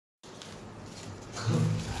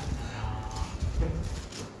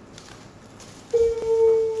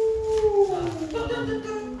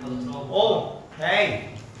오,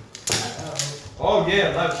 헤이.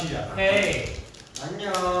 예, 나 귀야. 헤이.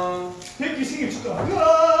 안녕. 데키 생일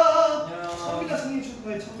축하합니다. 안녕. 창빈아 생일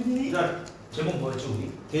축하해. 창빈이. 야, 제목 뭐였지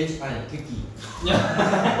우리? 돼지 아니 데끼.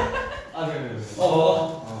 아, 네.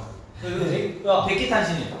 데끼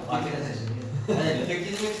탄신이. 데끼 탄신이. 아니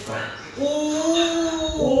데끼 생일 축하.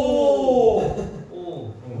 오.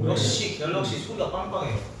 역시 갤럭시 소리가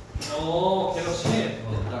빵빵해. 갤럭시.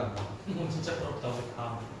 진짜 부럽다 우리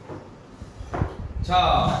다.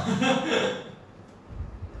 자.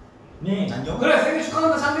 네. 안녕. 그래 생일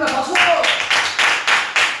축하한다 창빈아 박수.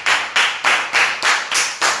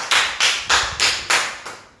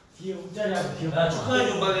 뒤에 웃자리하고 뒤에. 야,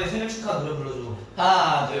 축하해줘 빨리 생일 축하 노래 불러줘.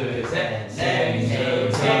 하나 둘 셋.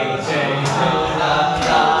 생일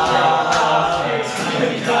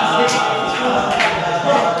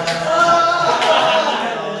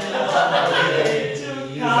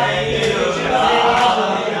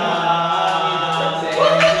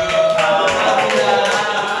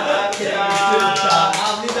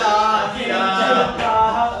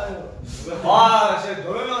와, 진짜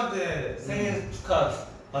여러 명한테 생일 축하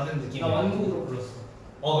받은 느낌이야. 나 완곡으로 불렀어.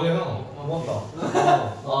 그래 형. 고맙다.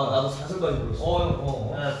 나도 사슬까지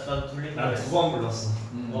불렀어. 나 둘린 거. 난 두 번 불렀어.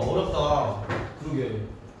 어렵다. 그러게.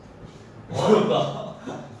 어렵다.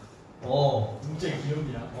 진짜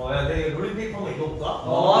귀엽냐? 야, 내 롤링페이퍼 한번 읽어볼까?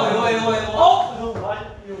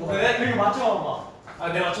 이거 그래? 되게 맞춰봐봐.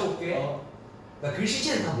 내가 맞춰볼게. 나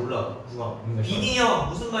글씨체는 다 몰라. 누가? 비니 형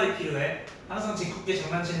무슨 말이 필요해? 항상 짓궂게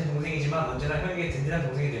장난치는 동생이지만 언제나 형에게 든든한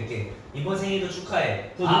동생이 될게. 이번 생일도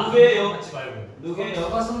축하해. 또 누구예요? 하지 말고. 누구예요?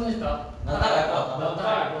 너가 손내시다. 나 따라갈 것 같다. 나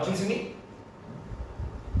따라갈 거야. 김승민?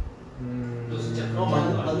 너 진짜 나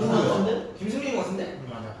누구야? 김승민인 것 같은데?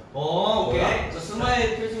 맞아. 오케이. 저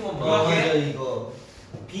스마일 표지만 이거 봐. 할게. 이거.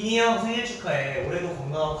 비니 형 생일 축하해. 올해도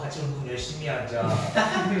건강하고 같이 운동 열심히 하자.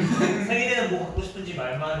 생일에는 뭐 갖고 싶은지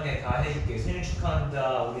말만 해. 다 해줄게. 생일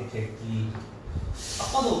축하한다. 우리 데끼.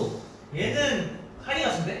 아빠도. 얘는 하리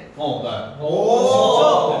같은데? 나.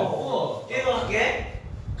 오, 진짜? 게임을 할게.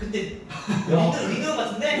 근데 리노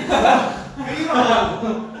같은데?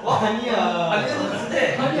 아니야. 리노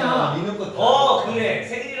같은데? 아니야. 리노 거. 그래.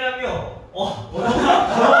 생일이라며.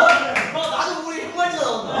 나도 우리 형 말투가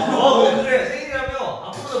나온다. 그래. 생일이라며.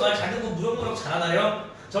 앞으로도 말 잘 듣고 무럭무럭 자라나요.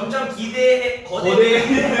 점점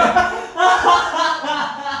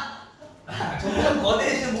점점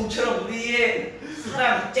거대해지는 몸처럼 우리의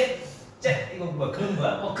사랑 이거 뭐야? 그런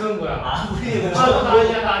거야? 그런 거야. 우리의 몸. 나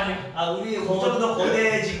아니야. 우리의 몸좀 더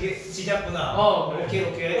거대해지자꾸나. 그래.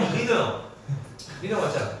 오케이. 리노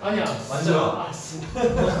맞잖아. 아니야. 맞죠? 알았어.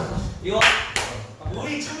 이거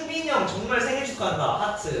우리 창빈이 형 정말 생일 축하한다.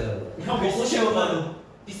 하트. 형 먹고 싶은 건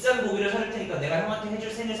비싼 고기를 사줄 테니까 내가 형한테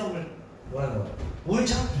해줄 생일 선물 뭐라는 거야? 우리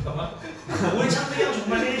창빈이 형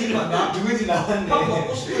정말 생일 축하한다. 누구지 나왔네. 형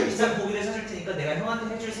먹고 싶은 비싼 고기를 사줄 테니까 내가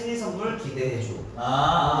형한테 해줄 생일 선물 기대해줘.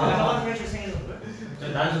 아. 내가 형한테 해줄 생일 선물?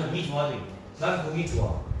 나는 고기 좋아하지. 난 고기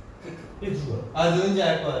좋아. 얘 누구야? 누군지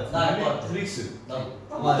알 것 같아. 나알 것 같아. 릭스. 나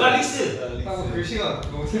릭스. 글씨가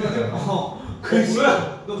너무 티나잖아.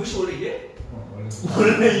 뭐야? 너 글씨 원래 이래?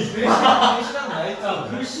 원래 이게 글씨랑 나있잖아.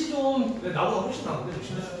 글씨 좀. 나보다 훨씬 나은데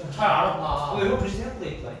글씨는. 잘 알았나. 형 글씨 생각보다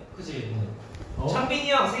이쁘다. 그치.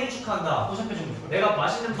 창빈이 형 생일 축하한다. 포샵해주고 싶어. 내가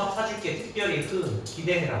맛있는 밥 사줄게. 특별히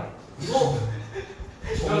기대해라. 이거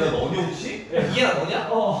저는 너냐 혹시? 이게 나 너냐?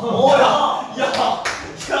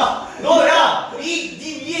 네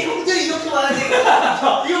위에 형들이 이렇게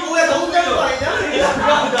많으니까 이거 뭐야 너무 짧은 거 아니냐?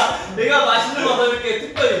 내가 맛있는 거 사줄게.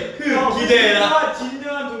 특별히 기대해라.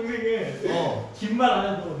 진정한 동생은 긴 말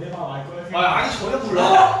안 해도 내 마음 알 거야. 아니 전혀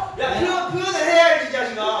몰라. 야 표현을 해야 알지 이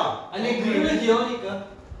자식아. 아니 그림은 귀여우니까.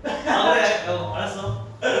 그래. 알았어.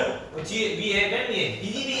 위에 맨 위에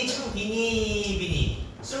비니비니 창비니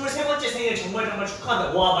 23번째 생일 정말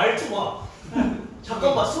축하한다. 와 말투 봐.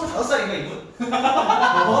 잠깐만 25살인가 이분?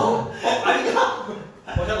 아닌가?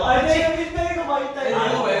 잠깐만. 이거 봐 있다.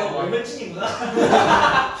 이거 왜요? 월매친이구나.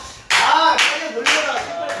 빨리 놀려라.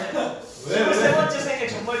 23번째 생일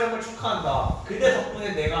정말 축하한다. 그대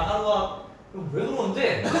덕분에 내가 왜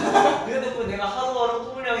그러는데? 그대 덕분에 내가 하루하루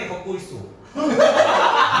꿈을 향해 걷고 있어.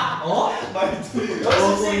 말투.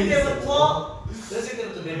 연습생 때부터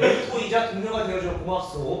내 멘토이자 동료가 되어줘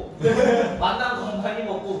고맙소. 만난 거 많이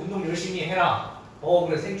먹고 운동 열심히 해라.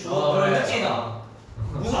 그래 생일 축하. 그래 했지나.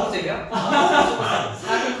 무슨 컨셉이야?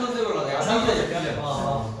 사진 컨셉으로 내가 상상했잖아.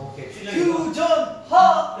 오케이. 퓨전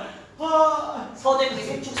서대기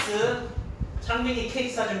생축스. 창빈이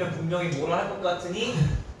케이크 사주면 분명히 뭐라 할 것 같으니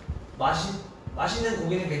맛있는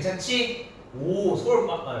고기는 괜찮지? 오 서울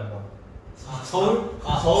서울?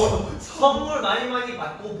 서울 선물 많이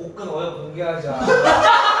받고 복근 어여 공개하자.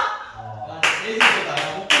 제일 웃겼다.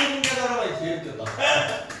 야, 복근 공개하라고 하니 제일 웃겼다.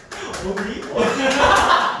 어디?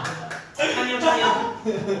 찬영.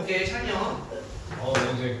 오케이 찬영. 너무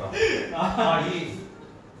재밌다.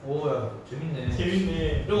 오야 재밌네.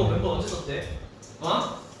 재밌네. 이거 멤버 언제 썼대?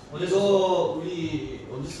 어? 언제 썼어? 이거 우리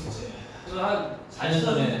언제 썼지? 그래서 한 4년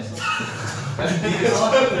전에 했어.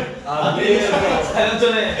 미리 4년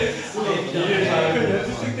전에. 그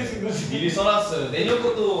연습생 때 쓴 거지. 미리 써놨어요. 내년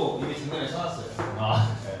것도 이미 중간에 써놨어요.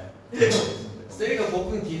 세리가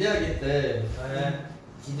복근 기대하겠대. 네.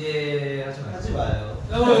 기대하지 마. 하지 마요.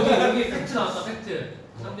 여기 팩트 나왔다. 팩트.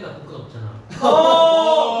 상빈아 복근 없잖아.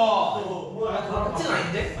 뭐야 그거 같은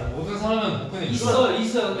아닌데? 모든 사람은 복근이 있어.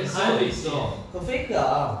 근데 가요도 있어. 그거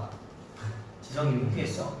페이크야. 지성이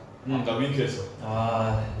윙크했어? 응, 나 윙크했어.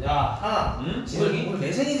 야 하나. 응? 지성이 오늘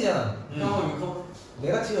내 생일이잖아. 형 윙크.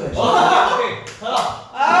 내가 튀어야지. 오케이.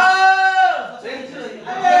 내가 튀어야지.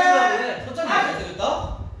 초점이 잘생겼다?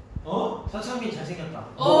 서창빈 잘생겼다.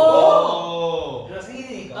 오. 내가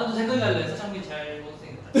생일이니까. 나도 댓글 달래. 서창빈 잘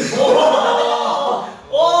못생겼다.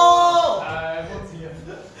 오! 잘 버티겠다.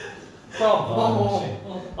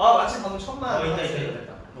 아 마침 방금 천만. 있다.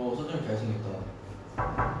 초점이 잘생겼다.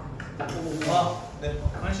 네.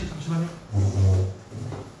 아저씨 잠시만요.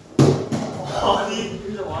 아니.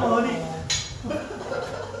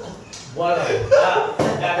 뭐하라? 야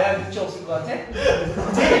내가 눈치 없을 것 같아?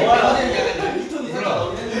 뭐야? 약간 리톤이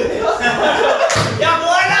생각나긴 했는데. 야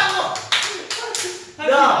뭐하려고?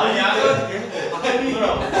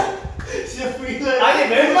 진짜 부인을. 아니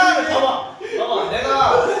웬만하면 봐봐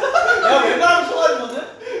내가 웬만하면 속아주거든?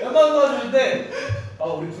 웬만하면 속아주는데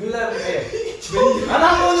우리 부인할게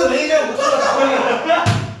단한 번은 매니저가 목소리가 나오니까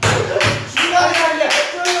중간에 아니야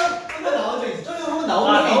한번 나온 적 있어. 저기 한번 나온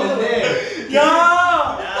적이 있는데. 야.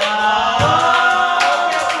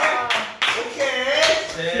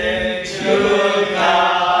 오케이 축하합니다.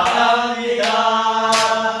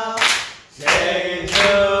 생일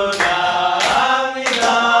축하합니다.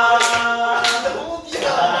 너무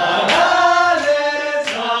귀여워. 사랑하는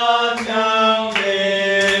선영빈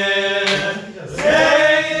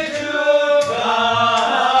생일 축하합니다.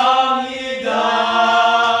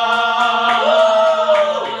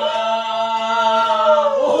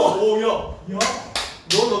 오야. 야.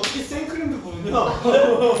 넌 어떻게 생크림도 부르냐?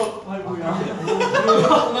 아이고야.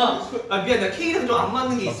 아 미안 나 케이크랑 좀 안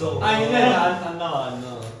맞는 게 있어 안 나와.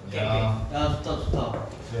 야. 야 좋다.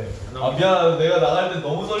 미안. 내가 나갈 때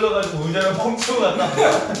너무 떨려가지고 의자를 펑치고 갔다.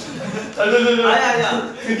 달려달려.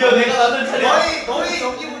 아니야 드디어 내가 나설 차례. 너희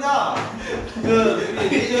연기보다 그 우리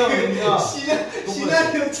매니저 형이가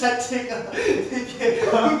시나리오 자체가 되게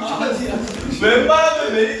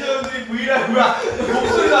웬만하면 매니저 형들이 V라이브야.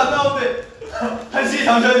 목소리가 안 나오는데. 한시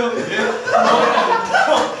잠시만요. 예.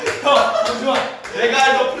 형 잠시만. 내가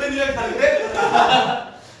알던 플랜이랑 다른데?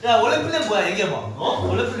 야 원래 플랜 뭐야 얘기해봐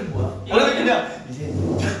원래 플랜 뭐야? 원래 그냥 이제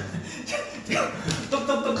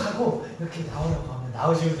똑똑똑 하고 이렇게 나오라고 하면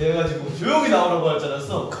나오시면 돼가지고 조용히 나오라고 할 줄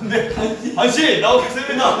알았어. 근데 한시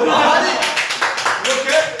나오겠습니다. 아니 이렇게?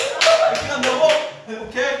 이렇게 간다고?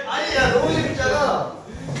 오케이. 아니 야 너무 재밌잖아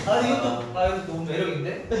아니 이것도 너무 매력인데?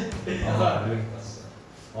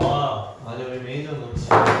 와. 아니 우리 매니저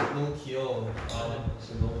너무 귀여워.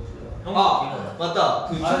 진짜 너무 귀여워. 아 맞다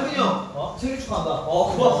그 창빈이 형 생일 축하한다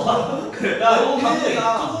고맙다 그래 야 너무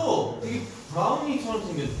감동이다 저거 되게 브라우니처럼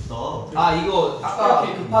생겼다. 아 이거 아까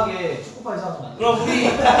급하게 초코파이 사왔잖아 그럼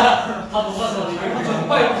우리 다 녹아서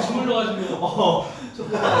오빠 이렇게 주물러가지고.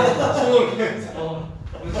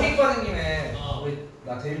 우리 케이크 받은 김에 어. 우리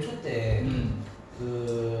나 데뷔 초때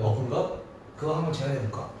그런가? 그거 한번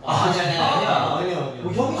제안해볼까? 아니야.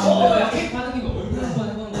 뭐 형이 야 케이크 하는 김에 얼굴 한번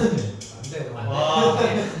해보는 건데. 안돼 와.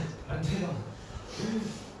 안돼 형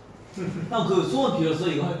그 소원 빌었어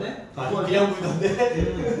이거 할 때? 아니 그냥 불던데.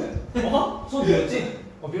 소원 빌었지?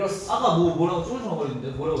 밀었어 아까 뭐라고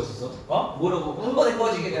쫄쫄거리는데 뭐라고 했었어? 뭐라고? 한 번에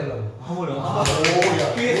꺼지게 해달라고 하모령.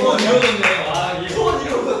 그게 소원 이루어졌네. 와 이게. 소원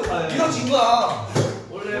이루어졌다. 이런 거야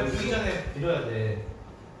원래 부기 전에 빌어야 돼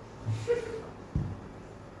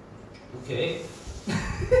오케이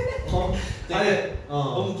아니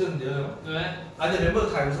너무 웃겼는데요 형? 왜? 아니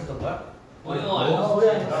멤버들 다 웃었던 거야? 우리 형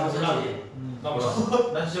나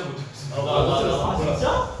몰랐어. 난 진짜 못했어. 아 진짜?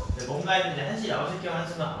 뭔가 했는데 한시 나오실 겸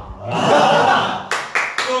한시나.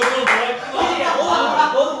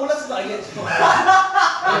 너도 몰랐어도 알겠지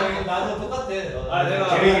나도 똑같아.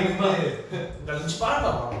 내가 계획이 나 눈치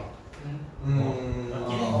빠르다 봐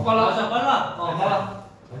빨라. 빨라. 빨라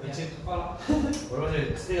그렇지. 빨라. 얼마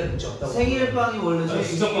전에 스테이가 눈치 없다고 생일빵이 원래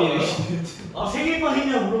진짜 빨라. 생일빵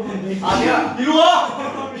했냐 물어보는데. 아 내가 이리 와.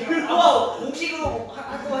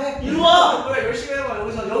 이리 와. 그래 열심히 해봐.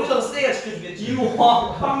 여기서 스테이가 지켜주겠지. 이리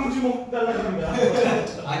와. 빵 주먹 달라는 거야.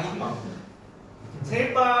 아니만.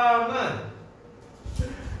 생일빵은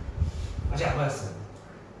아직 안 받았어요.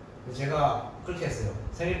 제가 그렇게 했어요.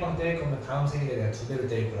 생일빵 때릴 거면 다음 생일에 내가 2배로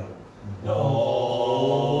때릴 거라고.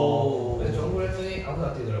 그래서 정보를 했더니 아무도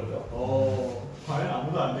안 때리더라고요. 과연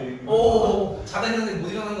아무도 안 되는 거. 오, 자다 일어났는데 못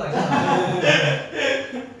일어난 거 아니야?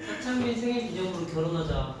 창빈 생일 기념으로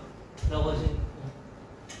결혼하자라고 하신.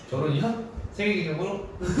 결혼이요? 생일 기념으로?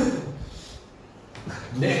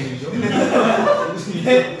 네. 생일이죠? 누구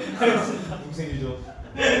생일이죠?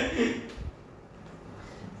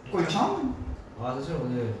 꼴창? 아 사실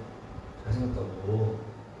오늘 잘생겼다고.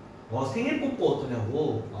 생일 뽀뽀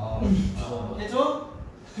어떠냐고. 해줘?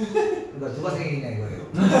 그러니까 누가 생일이냐 이거예요.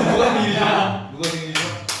 누가 생일이죠? 누가 생일이죠?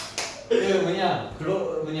 그 뭐냐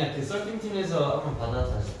그 서핑 팀에서 한번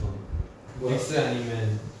받아서 아직도. 엑스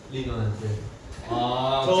아니면 리노한테.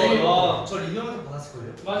 저 리노한테 받았을걸요?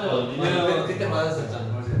 맞아. 리노 그때 받았었잖아.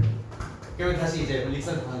 맞아요. 그러면 다시 이제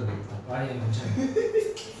릭스한테 받으면 되겠다. 아니 괜찮아요.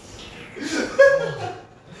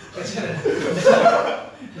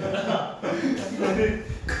 괜찮아요.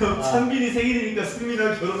 그 창빈이 생일이니까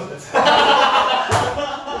승민이랑 결혼하자.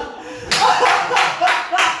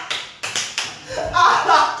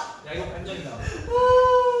 야 이거 반전이다.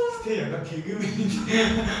 스테이 약간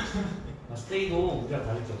개그맨인데. 스테이도 우리랑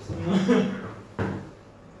다를 게 없어.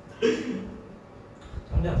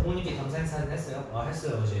 장비야 부모님께 감사 인사는 했어요?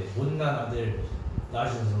 했어요. 어제 못난 아들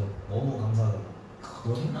낳아주셔서 너무 감사하다고.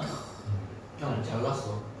 형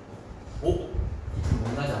잘났어. 오?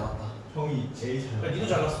 못나지 않았다. 형이 제일 잘. 니도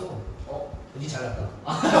잘났어. 니 잘났다.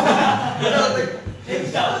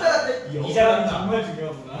 이 잘났다. 정말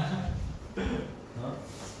중요하구나.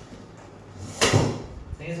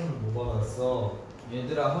 생일 선물 뭐 받았어?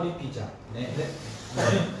 얘들아 허리 피자. 네.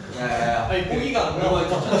 야야야. 아니 고기가 안 나와.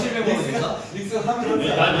 1,700원 됐나? 릭스 하면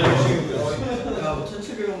야, 뭐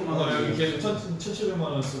 1,700원만. 여기 계속 1,700만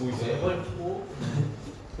원 쓰고 있어요. 헐 푸고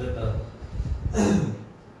됐다.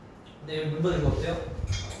 근데 멤버들 이거 어때요?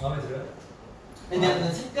 마음에 들어요? 근데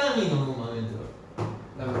약간 색감이 너무 마음에 들어.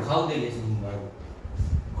 나 가운데 계신 분 말고.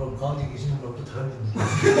 그럼 가운데 계시는 분하고 또 다른 분이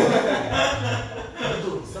또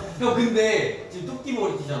있어? 형 근데 지금 토끼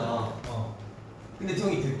머리띠잖아. 근데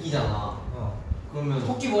형이 듣기잖아. 그러면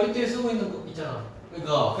토끼 머리띠에 쓰고 있는 거 있잖아.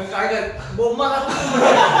 그러니까 뭐 엄마가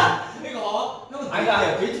그러니까 형은 아이가-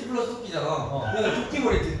 토끼야. 베이지 플러스 토끼잖아. 내가 토끼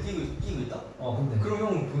머리띠 끼고 있다. 근데 그럼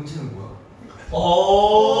형은 본체는 뭐야?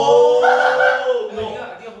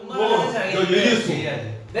 네가 뭔 말을 하는지 알겠는데 얘기했어. 얘기해야지.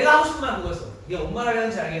 내가 하고 싶은 말 그거였어. 네가 뭔 말을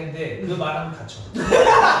하는지 알겠는데 그 말하면 갇혀.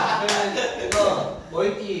 그러면 이거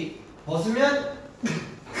머리띠 벗으면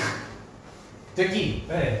됐기.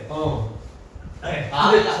 네. 네.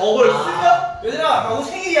 근데 저걸 쓰면 얘들아 나 오늘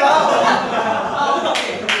생일이야. 나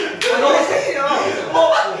오늘 생일이야.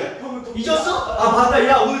 잊었어? 맞다.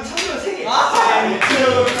 야 오늘 창렬 생일.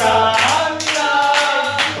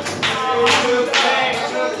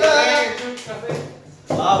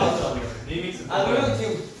 맞아. 리믹스. 그러면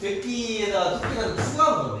지금 백기에다가 토끼가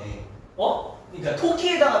추가한 거네. 그러니까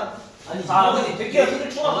토끼에다가 아니 그치. 백기가 토끼를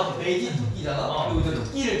추가한 거지. 돼지 토끼잖아. 그리고 이제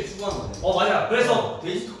토끼를 추가한 거네. 맞아. 그래서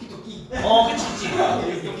돼지 토끼 토끼. 그치.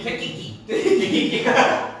 백기기. 백기기.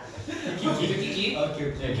 백기기.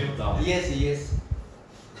 오케이. 귀엽다. 예스.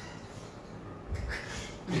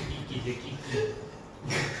 백기기.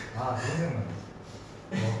 그런 생각나.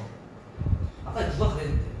 아까 누가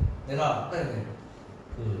그랬는데 내가 아까 전에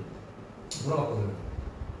물어봤거든.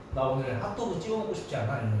 나 오늘 핫도그 찍어 먹고 싶지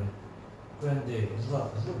않아? 이러면 그랬는데 누가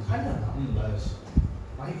살렸나? 나였어.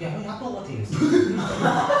 아니 그냥 형이 핫도그 같아 이랬어.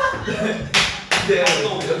 네.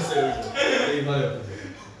 또 오셨어요. 여기 봐요.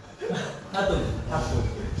 핫도그.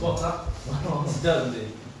 좋았다? 진짜 근데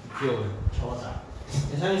귀여워요. 좋았다.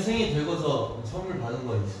 예찬이 생일 되고서 선물 받은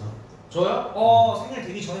거 있어? 저요? 생일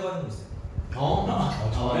되기 전에 받은 거 있어요.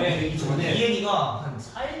 전에 되기 전에. 이엔이가 한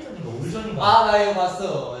 4일 전인가 5일 전인가 나 이거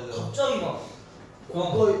봤어. 맞아. 갑자기 막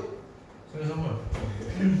생일 선물.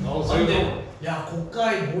 근데 야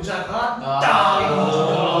고가의 모자가 딱 딱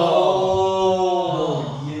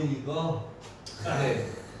이엔이가. 근데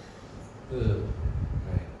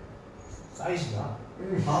사이즈가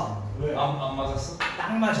왜? 안 맞았어?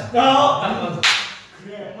 딱 맞아. 야! 딱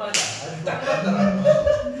그래. 맞아. 아주 딱 맞더라.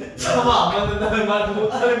 차마 안 맞는다는 말도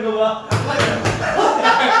못하는 거 봐. 딱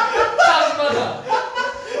맞아.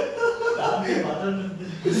 나한테 맞았는데.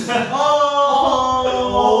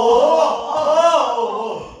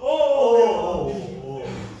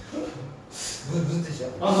 무슨 뜻이야?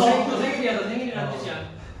 생일이야. 너 생일이란 뜻이야.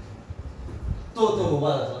 또 뭐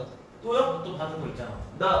받았어? 또요? 또 받은 거 있잖아.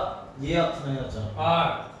 나 예약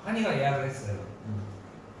전화해놨잖아. 한이가 예약을 했어요.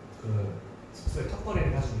 그 숙소에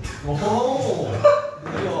턱걸이를 가지고 오.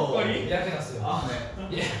 턱걸이? 예약해놨어요. 아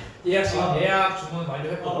네. 예약 지금 예약 주문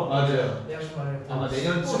완료했거든. 맞아요. 예약 주문 완료했고. 아마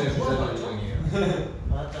내년쯤에 주제가 예정이에요.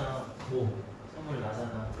 맞았잖아. 뭐? 선물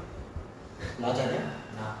나잖아. 라자냐?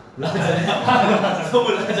 나.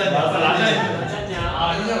 선물 하잖아. 라자냐? 아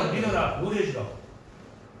민호 나 뭘 해주라.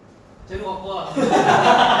 재료 갖고 와.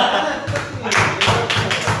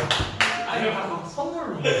 아 이걸 갖고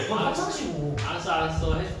선물로. 넌 합창시고.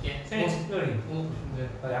 알았어 해줄게. 생일 특별히. 뭐 싶은데?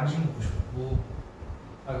 나 양식 먹고 싶어. 뭐?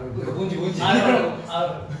 아 그 뭔지.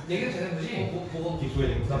 얘기도 되는 거지? 뭐가 기소해.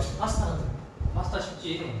 나 파스타 같은 거. 파스타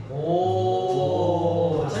쉽지.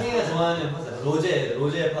 오. 상이가 좋아하는 파스타.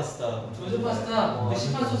 로제 파스타. 요즘 파스타 그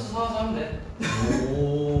시판 소스 사와서 하면 돼.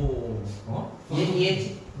 오. 어?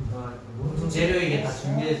 이해했지? 재료 이게 다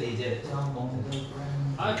준비해서 이제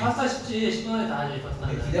아 파스타 쉽지. 10분에 다 하지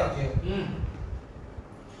파스타는. 기대할게요. 응.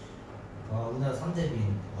 아 우리나라 3대빈.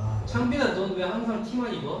 아 창빈아 넌 왜 항상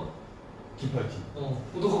티만 입어? 긴팔티.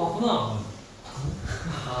 너가 봤구나.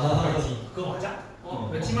 그거 맞아? 어.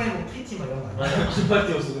 왜 팀만 입으면 프리티 막 이런 거 아니야? 맞아.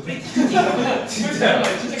 긴팔티였어. 프리티. 진짜. 진짜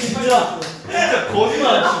거짓말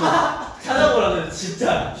안 치고. 찾아보라는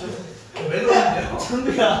진짜. 왜 그러는데요?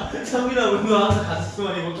 창빈아 오늘 항상 같이 수만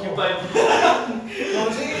입고 긴팔티. 너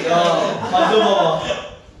생일이야. 야 만져봐봐.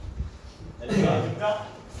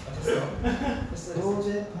 됐어. 로제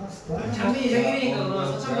파스타. 창빈이 생일이니까 그럼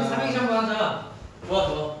서창빈 삼행시 한번 하자. 좋아.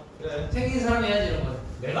 그래. 생긴 사람이 해야지 이런 건.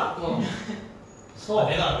 내가? 서. 아,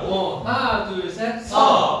 내가 하라고? 하나 둘 셋.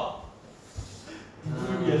 서.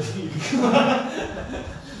 누구야 생일?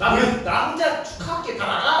 나 혼자 축하할게 다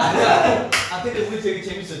나가. 아 근데 우리 되게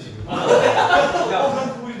재밌어 지금.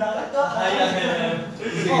 그럼 우리 나갈까? 아야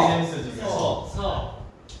되게 재밌어 지금. 서.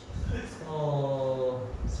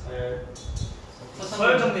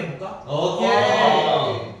 서열 정리 해볼까? 오케이.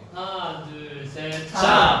 하나 둘 셋.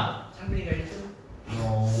 자. 창빈이가 1등.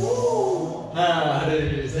 하나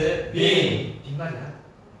둘 셋. 빙. 빈말이야.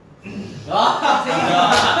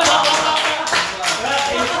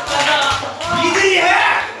 니들이 해!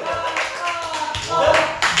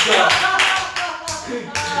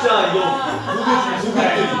 진짜 이거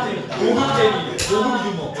녹음쟁이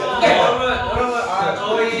유머. 여러분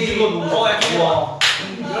저희 뒤집어 놓은 거. 약간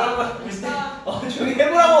여러분 조용히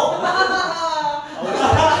해보라고.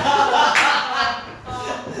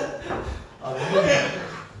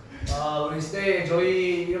 우리 스테이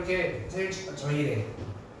저희 이렇게 생일 저희래.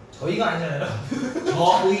 저희가 아니잖아요.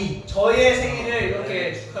 저희의 생일을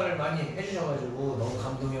이렇게 축하를 많이 해주셔가지고 너무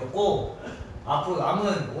감동이었고 앞으로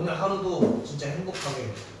남은 오늘 하루도 진짜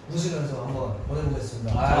행복하게 웃으면서 한번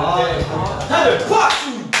보내보겠습니다. 다들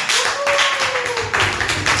박수.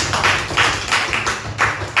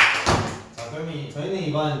 자 그럼 저희는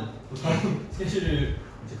이번 다음 세시를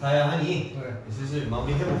이제 가야 하니 슬슬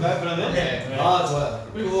마무리 해볼까요? 그러면? 네. 아 좋아요.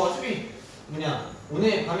 그리고 어차피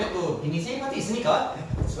오늘 밤에 또 비니 생일 파티 있으니까.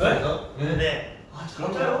 왜? 네.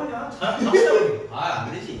 그럼요 그냥. 안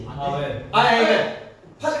그러지. 왜? 네.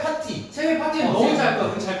 파티. 생일 파티는 너무 잘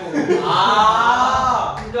거야. 잘 거고.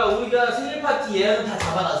 그러니까 우리가 생일 파티 예약은 다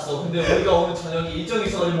잡아놨어. 근데 우리가 오늘 저녁에 일정이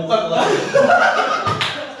있어가지고 못 갈 것 같아.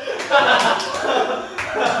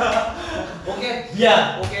 오케이.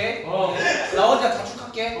 미안. 오케이. 나 혼자 다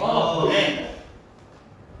축하할게. 네.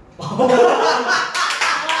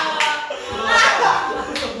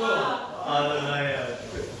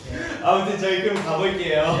 아무튼 저희 그럼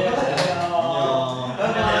가볼게요.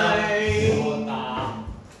 안녕.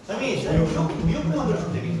 상민이 저 미역국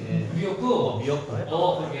만들어주면 되겠네. 미역국.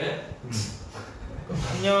 미역국. 그러게.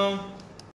 안녕.